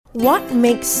What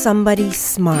makes somebody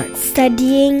smart?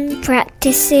 Studying,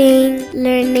 practicing,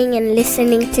 learning and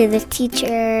listening to the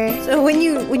teacher. So when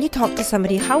you talk to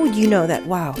somebody, how would you know that,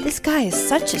 wow, this guy is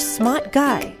such a smart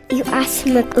guy? You ask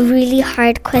him really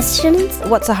hard questions.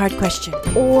 What's a hard question?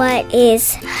 What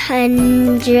is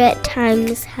 100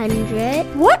 times 100?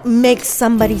 What makes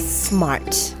somebody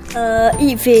smart?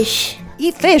 Eat fish.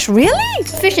 Eat fish, really?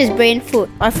 Fish is brain food.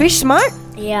 Are fish smart?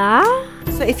 Yeah.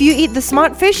 So if you eat the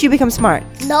smart fish, you become smart.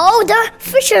 No, the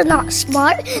fish are not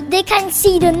smart. They can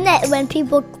see the net when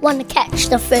people want to catch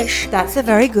the fish. That's a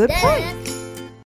very good point.